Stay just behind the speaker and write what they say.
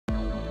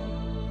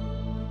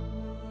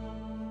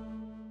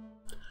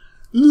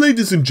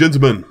Ladies and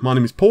gentlemen, my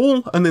name is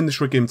Paul, and in this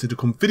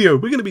Rebrand video,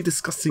 we're going to be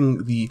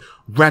discussing the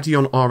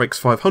Radeon RX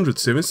 500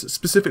 series,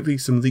 specifically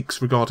some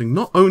leaks regarding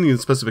not only the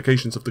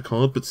specifications of the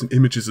card, but some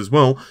images as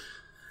well.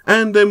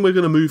 And then we're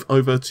going to move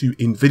over to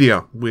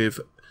Nvidia with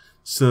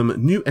some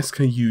new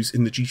SKUs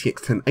in the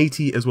GTX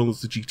 1080 as well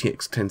as the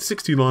GTX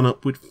 1060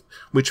 lineup,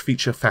 which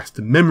feature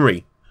faster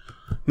memory.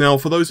 Now,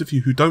 for those of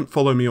you who don't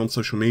follow me on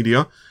social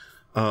media,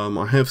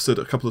 I have said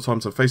a couple of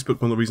times on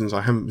Facebook, one of the reasons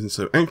I haven't been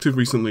so active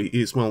recently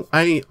is, well,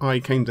 A, I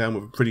came down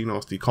with a pretty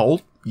nasty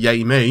cold,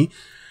 yay me,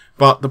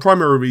 but the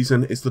primary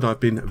reason is that I've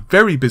been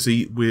very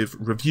busy with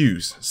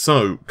reviews.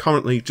 So,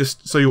 currently,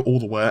 just so you're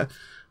all aware,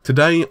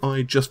 today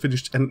I just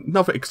finished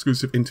another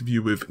exclusive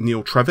interview with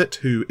Neil Trevitt,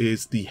 who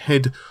is the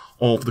head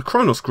of the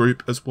Kronos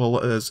Group, as well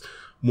as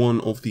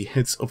one of the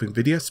heads of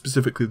Nvidia,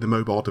 specifically the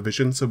mobile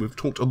division. So we've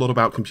talked a lot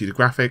about computer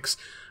graphics,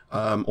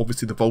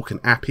 obviously the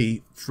Vulkan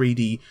API,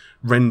 3D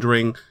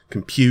rendering,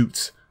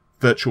 compute,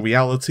 virtual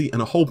reality,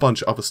 and a whole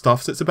bunch of other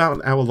stuff. So it's about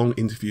an hour-long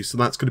interview, so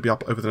that's going to be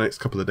up over the next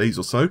couple of days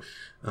or so.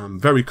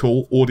 Very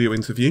cool audio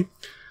interview.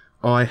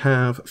 I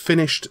have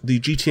finished the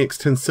GTX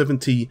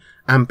 1070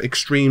 AMP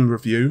Extreme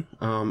review.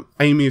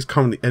 Amy is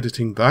currently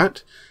editing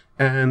that.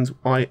 And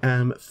I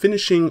am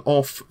finishing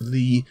off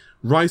the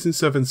Ryzen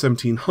 7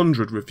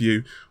 1700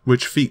 review,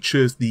 which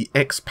features the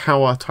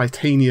X-Power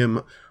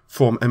Titanium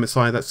from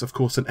MSI. That's, of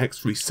course, an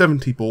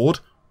X370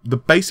 board. The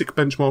basic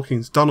benchmarking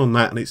is done on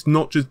that, and it's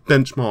not just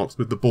benchmarks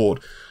with the board.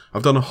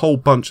 I've done a whole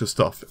bunch of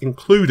stuff,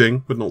 including,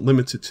 but not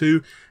limited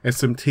to,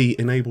 SMT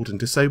enabled and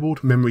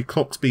disabled, memory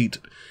clock speed,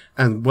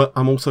 and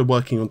I'm also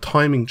working on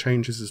timing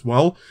changes as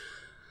well.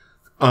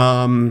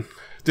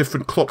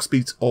 Different clock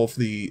speeds of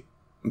the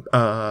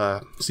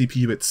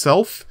CPU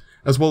itself,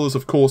 as well as,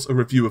 of course, a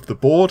review of the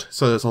board.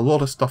 So there's a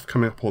lot of stuff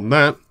coming up on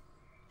that,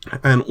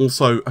 and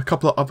also a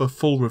couple of other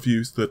full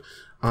reviews that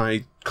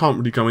I can't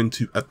really go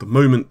into at the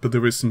moment, but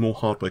there is some more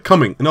hardware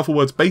coming. In other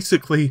words,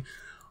 basically,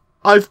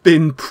 I've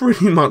been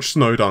pretty much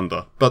snowed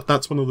under, but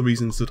that's one of the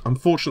reasons that,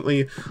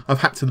 unfortunately,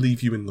 I've had to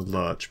leave you in the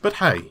lurch. But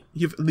hey,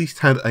 you've at least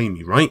had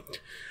Amy, right?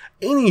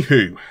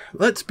 Anywho,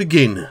 let's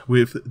begin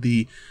with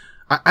the...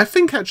 I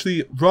think,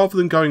 actually, rather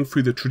than going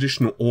through the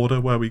traditional order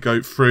where we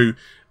go through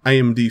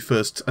AMD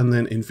first and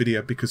then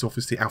Nvidia, because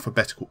obviously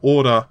alphabetical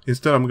order,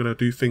 instead I'm going to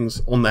do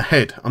things on the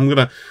head. I'm going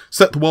to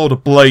set the world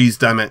ablaze,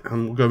 damn it,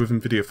 and we'll go with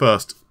Nvidia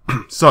first.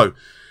 So,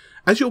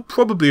 as you're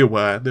probably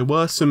aware, there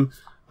were some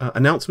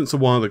announcements a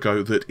while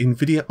ago that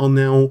Nvidia are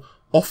now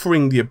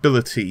offering the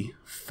ability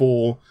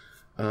for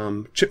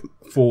their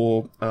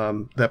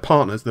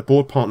partners, their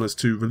board partners,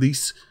 to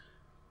release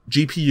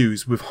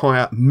GPUs with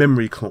higher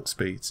memory clock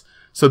speeds.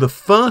 So the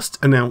first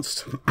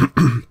announced,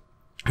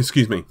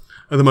 excuse me,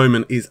 at the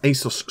moment is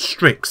ASUS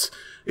Strix.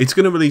 It's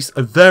going to release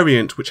a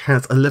variant which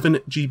has 11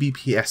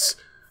 Gbps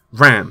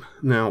RAM.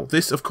 Now,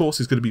 this, of course,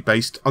 is going to be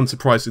based,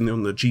 unsurprisingly,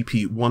 on the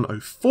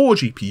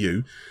GP104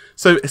 GPU.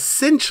 So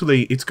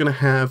essentially, it's going to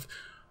have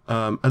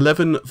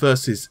 11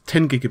 versus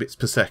 10 gigabits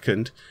per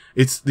second.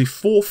 It's the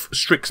fourth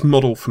Strix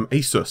model from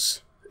ASUS.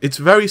 It's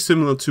very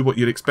similar to what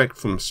you'd expect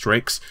from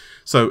Strix.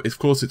 So, of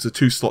course, it's a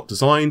 2-slot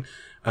design.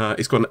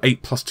 It's got an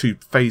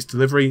 8+2 phase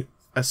delivery,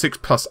 a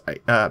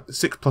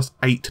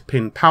 6+8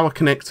 pin power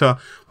connector.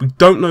 We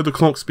don't know the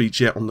clock speeds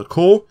yet on the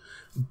core,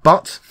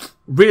 but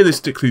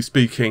realistically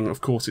speaking,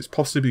 of course, it's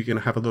possibly going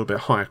to have a little bit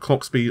higher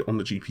clock speed on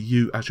the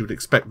GPU, as you would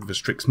expect with a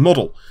Strix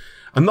model.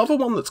 Another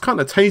one that's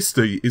kind of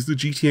tasty is the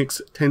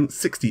GTX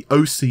 1060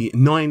 OC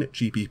 9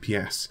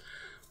 Gbps.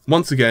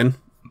 Once again,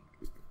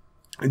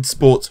 it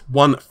sports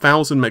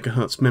 1000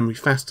 MHz memory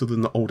faster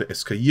than the older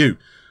SKU.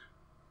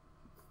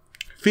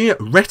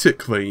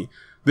 Theoretically,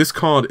 this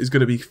card is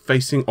going to be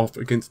facing off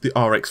against the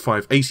RX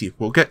 580.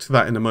 We'll get to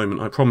that in a moment,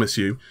 I promise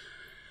you.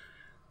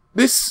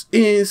 This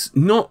is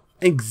not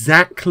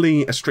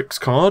exactly a Strix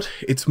card.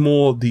 It's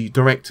more the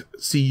direct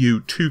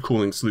CU2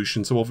 cooling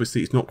solution, so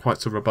obviously it's not quite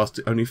so robust.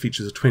 It only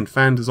features a twin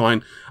fan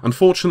design.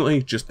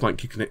 Unfortunately, just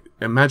like you can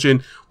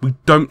imagine, we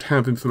don't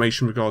have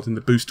information regarding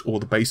the boost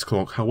or the base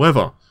clock.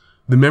 However,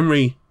 the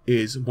memory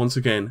is, once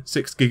again,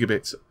 6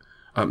 gigabytes,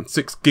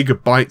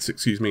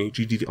 excuse me,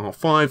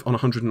 GDDR5 on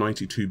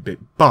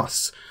 192-bit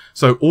bus.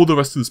 So all the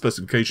rest of the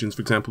specifications,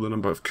 for example, the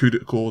number of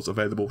CUDA cores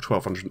available,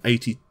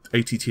 1280,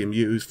 80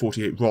 TMUs,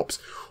 48 ROPs,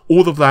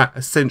 all of that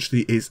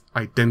essentially is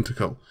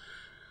identical.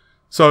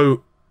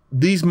 So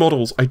these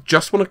models, I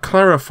just want to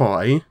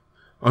clarify,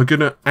 are going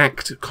to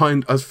act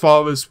as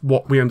far as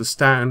what we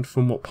understand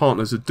from what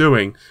partners are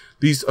doing.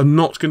 These are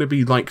not going to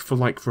be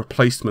like-for-like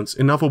replacements.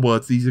 In other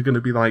words, these are going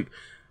to be like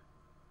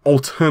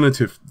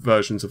alternative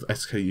versions of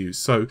SKUs.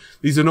 So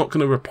these are not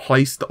going to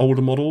replace the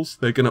older models.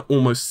 They're going to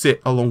almost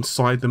sit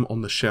alongside them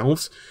on the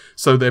shelves.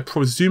 So they're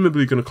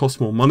presumably going to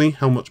cost more money.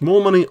 How much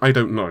more money? I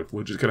don't know.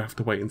 We're just going to have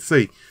to wait and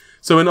see.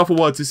 So in other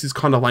words, this is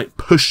kind of like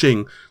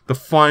pushing the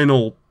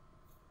final,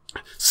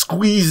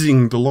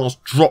 squeezing the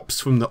last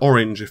drops from the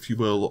orange, if you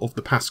will, of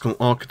the Pascal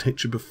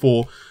architecture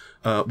before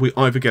we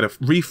either get a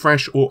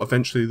refresh or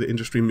eventually the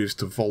industry moves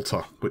to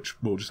Volta,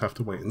 which we'll just have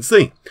to wait and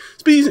see.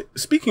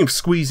 Speaking of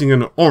squeezing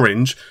an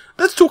orange,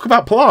 let's talk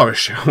about Polaris,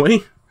 shall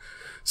we?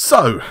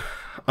 So,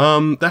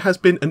 there has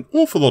been an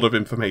awful lot of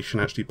information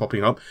actually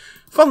popping up.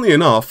 Funnily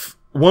enough,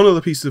 one of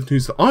the pieces of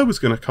news that I was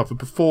going to cover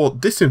before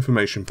this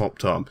information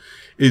popped up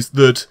is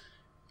that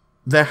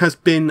there has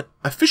been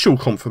official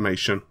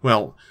confirmation,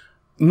 well,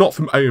 not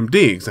from AMD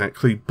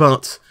exactly,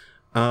 but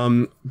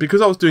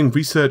because I was doing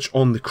research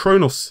on the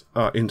Kronos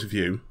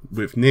interview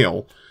with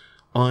Neil,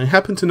 I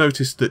happened to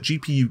notice that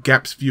GPU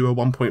Gaps Viewer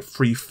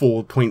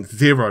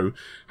 1.34.0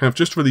 have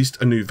just released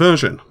a new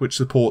version, which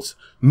supports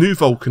new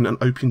Vulkan and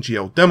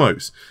OpenGL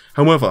demos.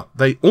 However,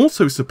 they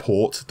also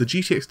support the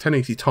GTX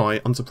 1080 Ti,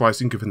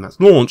 unsurprising given that's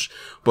launch,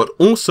 but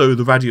also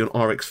the Radeon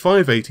RX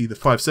 580, the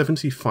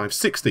 570,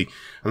 560,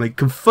 and they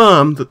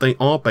confirm that they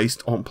are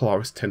based on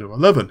Polaris 10 or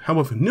 11.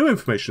 However, new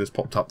information has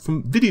popped up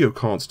from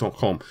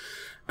videocards.com,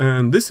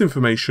 and this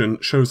information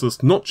shows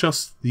us not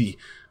just the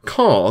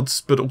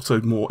cards, but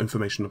also more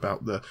information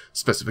about the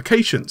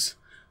specifications.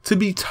 To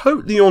be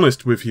totally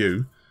honest with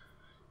you,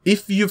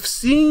 if you've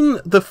seen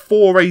the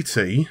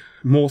 480,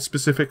 more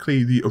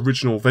specifically the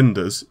original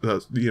vendors,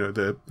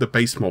 the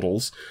base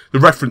models, the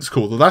reference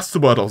cooler, that's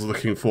the word I was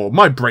looking for.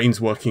 My brain's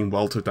working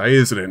well today,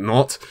 isn't it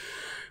not?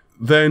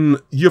 Then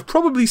you've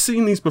probably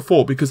seen these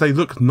before because they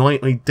look nigh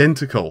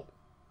identical.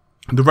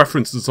 The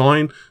reference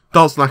design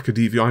does lack a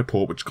DVI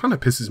port, which kind of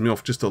pisses me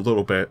off just a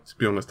little bit, to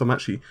be honest. I'm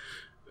actually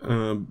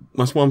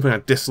that's one thing I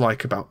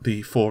dislike about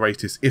the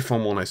 480s, if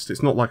I'm honest.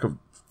 It's not like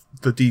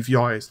the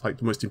DVI is like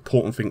the most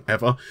important thing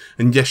ever,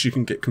 and yes, you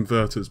can get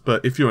converters,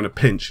 but if you're in a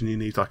pinch and you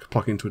need like a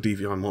plug into a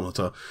DVI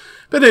monitor.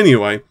 But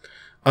anyway,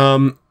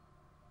 but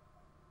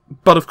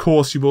of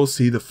course you will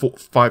see the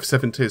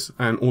 570s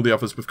and all the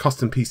others with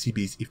custom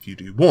PCBs if you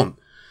do want.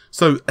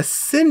 So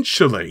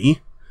essentially,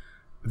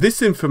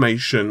 this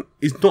information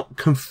is not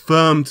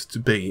confirmed to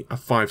be a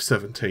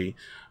 570,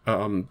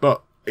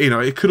 but you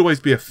know, it could always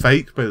be a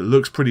fake, but it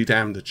looks pretty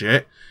damn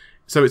legit.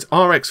 So it's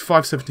RX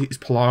 570 is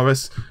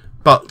Polaris,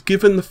 but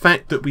given the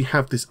fact that we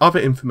have this other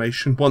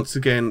information, once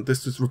again,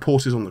 this was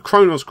reported on the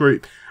Kronos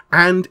group,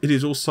 and it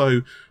is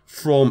also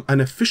from an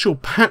official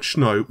patch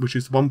note, which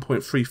is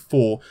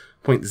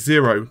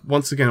 1.34.0.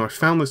 Once again, I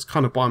found this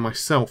kind of by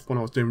myself when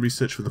I was doing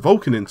research for the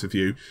Vulkan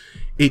interview.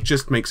 It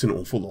just makes an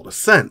awful lot of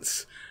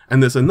sense. And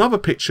there's another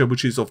picture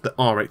which is of the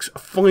RX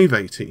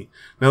 580.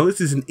 Now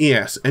this is an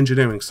ES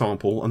engineering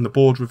sample, and the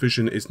board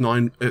revision is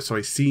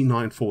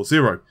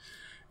C940.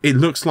 It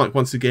looks like,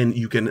 once again,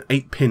 you get an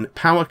 8-pin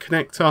power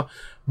connector,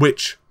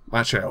 which,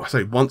 actually, I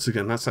say once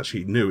again, that's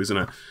actually new, isn't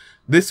it?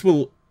 This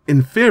will,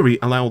 in theory,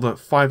 allow the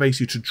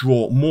 580 to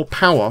draw more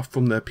power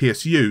from the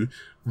PSU,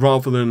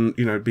 rather than,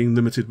 you know, being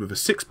limited with a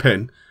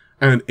 6-pin,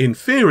 and in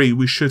theory,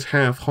 we should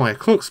have higher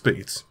clock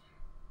speeds.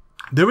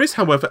 There is,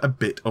 however, a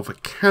bit of a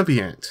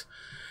caveat.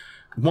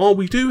 While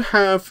we do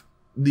have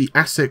the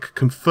ASIC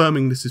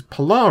confirming this is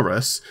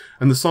Polaris,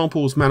 and the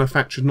sample was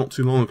manufactured not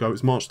too long ago, it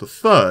was March the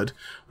 3rd,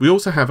 we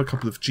also have a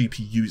couple of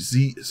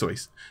GPU-Z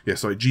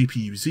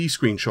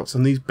screenshots,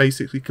 and these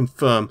basically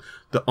confirm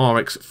the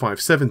RX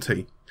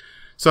 570.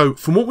 So,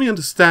 from what we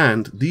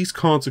understand, these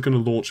cards are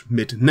going to launch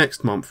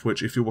mid-next month,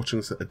 which, if you're watching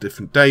this at a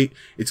different date,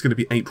 it's going to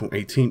be April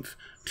 18th,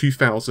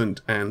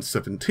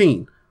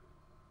 2017.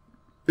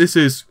 This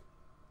is,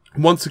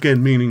 once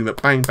again, meaning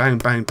that bang, bang,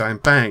 bang, bang,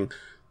 bang,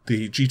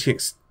 the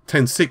GTX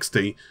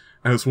 1060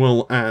 as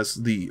well as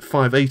the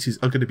 580s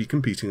are going to be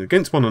competing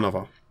against one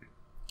another.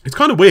 It's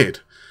kind of weird,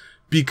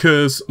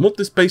 because what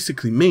this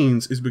basically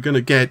means is we're going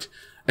to get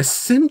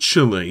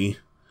essentially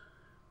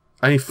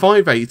a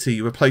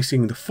 580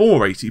 replacing the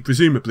 480,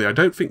 presumably. I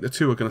don't think the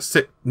two are going to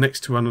sit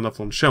next to one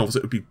another on shelves.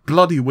 It would be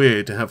bloody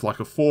weird to have like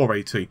a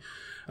 480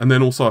 and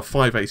then also a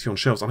 580 on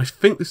shelves. And I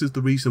think this is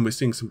the reason we're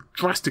seeing some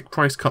drastic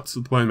price cuts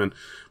at the moment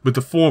with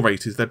the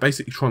 480s. They're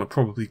basically trying to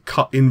probably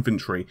cut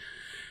inventory.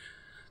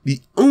 The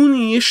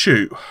only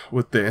issue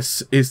with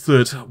this is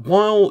that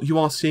while you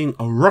are seeing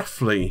a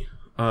roughly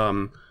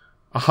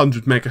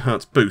 100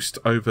 megahertz boost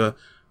over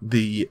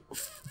the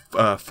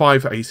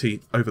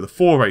 580 over the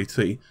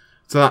 480,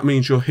 so that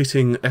means you're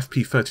hitting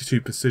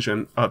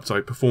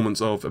FP32 performance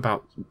of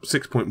about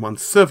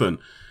 6.17.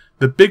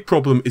 The big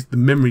problem is the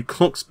memory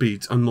clock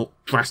speeds are not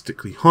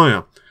drastically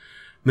higher.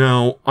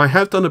 Now, I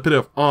have done a bit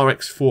of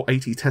RX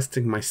 480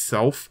 testing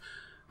myself,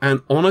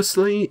 and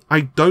honestly,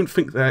 I don't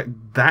think they're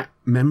that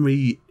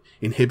memory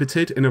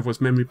inhibited. In other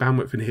words, memory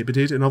bandwidth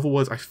inhibited. In other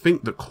words, I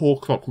think the core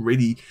clock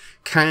really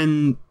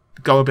can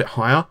go a bit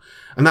higher.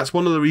 And that's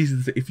one of the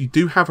reasons that if you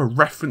do have a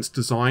reference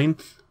design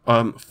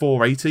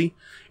 480,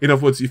 in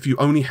other words, if you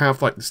only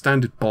have like the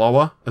standard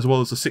blower as well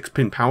as a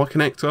 6-pin power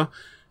connector,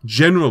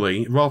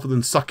 generally, rather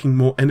than sucking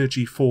more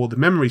energy for the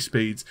memory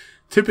speeds,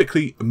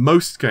 typically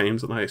most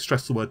games, and I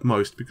stress the word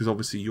most because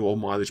obviously your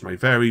mileage may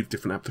vary,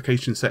 different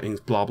application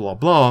settings, blah, blah,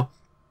 blah,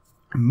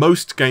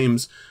 most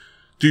games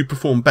do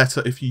perform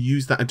better if you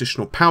use that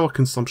additional power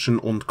consumption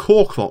on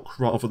core clock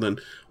rather than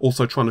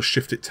also trying to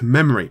shift it to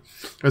memory.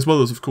 As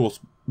well as, of course,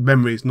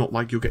 memory is not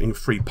like you're getting a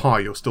free pie,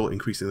 you're still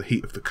increasing the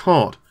heat of the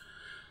card.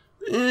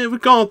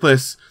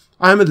 Regardless,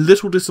 I am a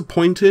little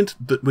disappointed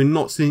that we're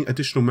not seeing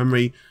additional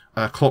memory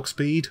clock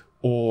speed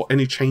or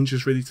any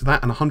changes really to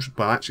that. And 100,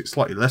 well, actually it's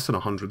slightly less than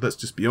 100, let's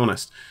just be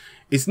honest.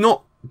 It's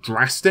not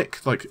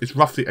drastic, like it's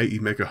roughly 80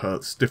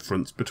 megahertz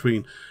difference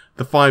between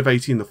the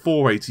 580 and the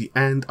 480,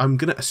 and I'm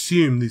going to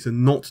assume these are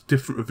not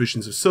different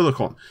revisions of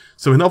silicon.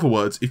 So in other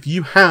words, if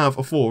you have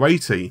a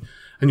 480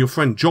 and your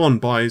friend John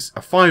buys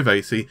a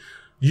 580,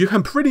 you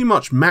can pretty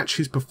much match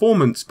his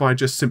performance by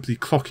just simply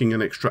clocking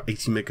an extra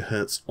 80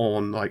 megahertz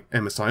on like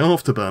MSI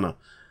Afterburner.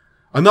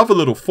 Another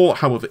little thought,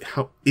 however,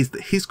 is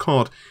that his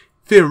card,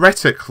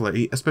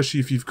 theoretically, especially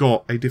if you've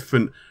got a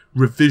different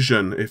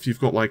revision, if you've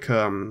got like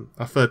a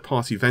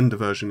third-party vendor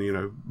version, you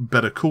know,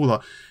 better cooler,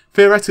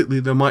 theoretically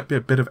there might be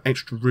a bit of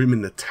extra room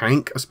in the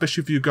tank,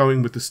 especially if you're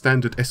going with the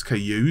standard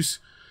SKUs,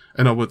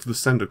 in other words, the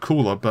standard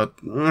cooler, but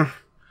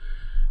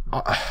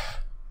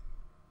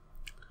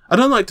I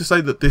don't like to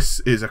say that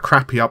this is a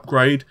crappy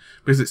upgrade,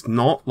 because it's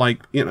not.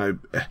 Like, you know,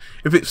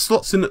 if it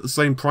slots in at the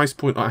same price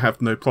point, I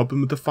have no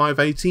problem with the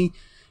 580.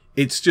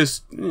 It's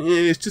just an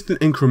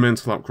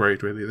incremental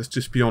upgrade, really. Let's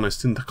just be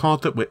honest. And the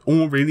card that we're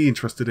all really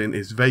interested in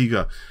is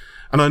Vega.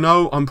 And I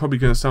know I'm probably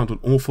going to sound an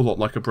awful lot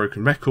like a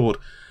broken record,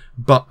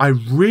 but I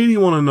really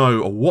want to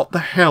know what the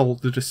hell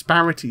the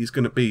disparity is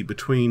going to be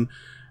between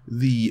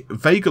the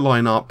Vega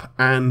lineup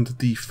and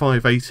the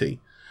 580.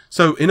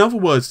 So, in other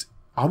words,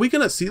 are we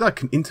going to see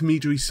like an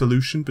intermediary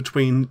solution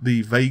between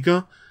the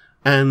Vega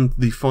and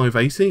the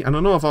 580? And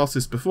I know I've asked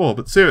this before,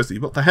 but seriously,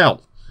 what the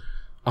hell?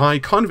 I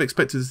kind of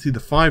expected to see the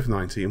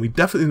 590, and we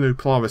definitely know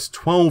Polaris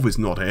 12 is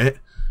not it.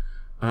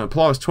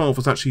 Polaris 12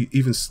 was actually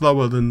even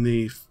slower than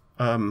the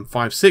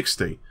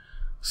 560.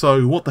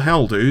 So what the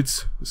hell,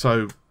 dudes?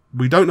 So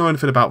we don't know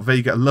anything about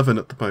Vega 11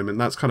 at the moment.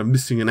 That's kind of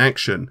missing in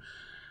action.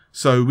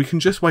 So we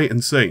can just wait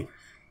and see.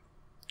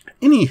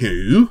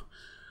 Anywho,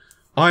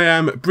 I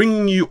am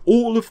bringing you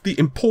all of the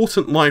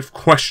important life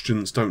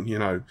questions, don't you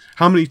know?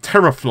 How many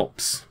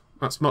teraflops?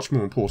 That's much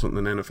more important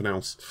than anything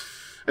else.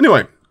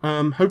 Anyway,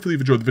 hopefully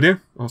you've enjoyed the video.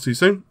 I'll see you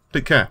soon.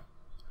 Take care.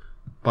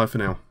 Bye for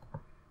now.